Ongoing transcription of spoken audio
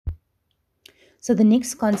So the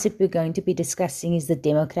next concept we're going to be discussing is the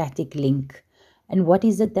democratic link. And what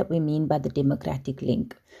is it that we mean by the democratic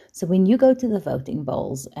link? So when you go to the voting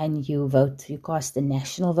polls and you vote, you cast a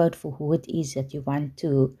national vote for who it is that you want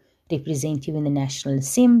to represent you in the National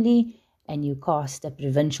Assembly, and you cast a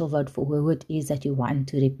provincial vote for who it is that you want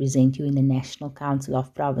to represent you in the National Council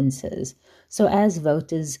of Provinces. So as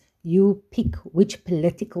voters, you pick which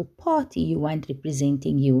political party you want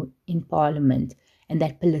representing you in Parliament, and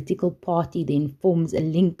that political party then forms a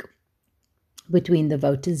link between the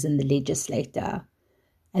voters and the legislator.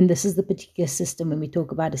 And this is the particular system when we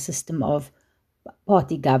talk about a system of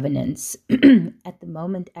party governance. At the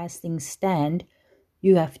moment, as things stand,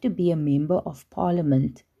 you have to be a member of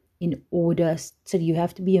Parliament so you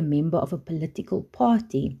have to be a member of a political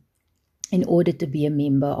party in order to be a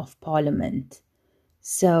member of Parliament.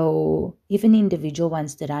 So if an individual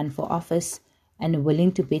wants to run for office and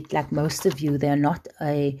willing to bet, like most of you, they're not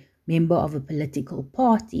a member of a political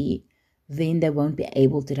party, then they won't be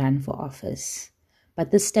able to run for office.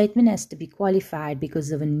 But this statement has to be qualified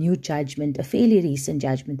because of a new judgment, a fairly recent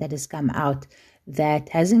judgment that has come out that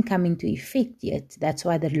hasn't come into effect yet. That's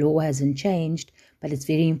why the law hasn't changed, but it's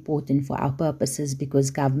very important for our purposes because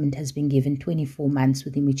government has been given 24 months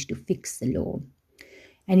within which to fix the law.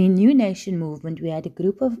 And in New Nation Movement, we had a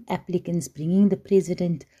group of applicants bringing the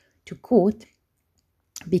president to court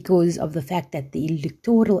because of the fact that the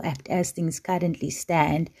Electoral Act, as things currently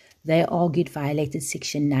stand, they argued violated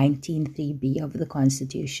Section 19.3b of the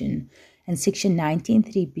Constitution. And Section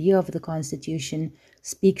 19.3b of the Constitution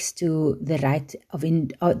speaks to the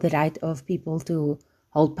right of people to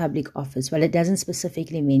hold public office. Well, it doesn't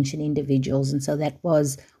specifically mention individuals, and so that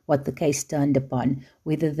was what the case turned upon,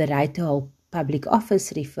 whether the right to hold public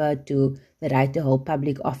office referred to the right to hold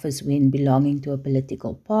public office when belonging to a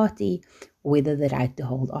political party, or whether the right to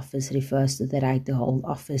hold office refers to the right to hold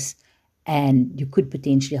office and you could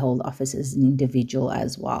potentially hold office as an individual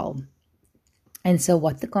as well. And so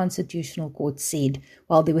what the Constitutional Court said,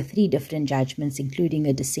 well, there were 3 different judgments, including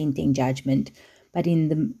a dissenting judgment. But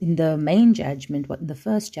in the main judgment, the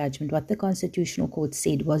first judgment, what the Constitutional Court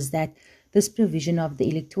said was that this provision of the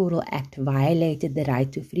Electoral Act violated the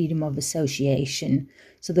right to freedom of association.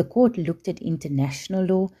 So the court looked at international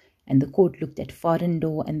law and the court looked at foreign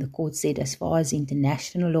law, and the court said as far as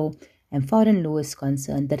international law and foreign law is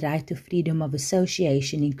concerned, the right to freedom of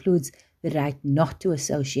association includes the right not to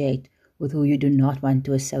associate with who you do not want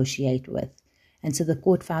to associate with. And so the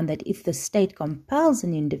court found that if the state compels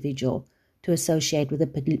an individual to associate with a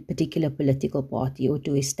particular political party or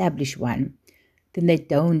to establish one, then they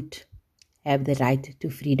don't have the right to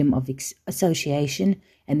freedom of association,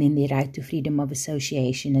 and then their right to freedom of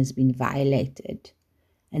association has been violated.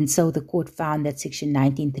 And so the court found that Section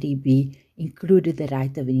 19.3b included the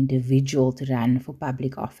right of an individual to run for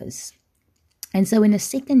public office. And so in a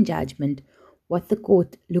second judgment, what the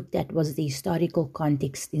court looked at was the historical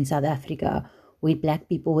context in South Africa where Black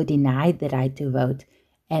people were denied the right to vote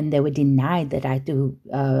and they were denied the right to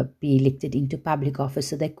be elected into public office,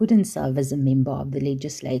 so they couldn't serve as a member of the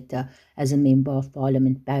legislature, as a member of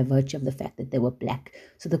Parliament by virtue of the fact that they were Black.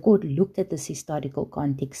 So the court looked at this historical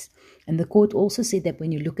context, and the court also said that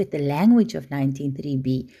when you look at the language of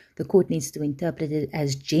 19.3b, the court needs to interpret it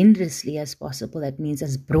as generously as possible. That means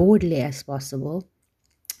as broadly as possible.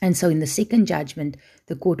 And so in the second judgment,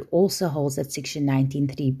 the court also holds that Section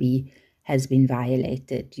 19.3b has been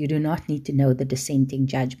violated. You do not need to know the dissenting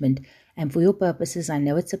judgment. And for your purposes, I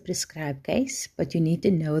know it's a prescribed case, but you need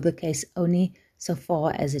to know the case only so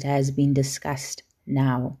far as it has been discussed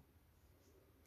now.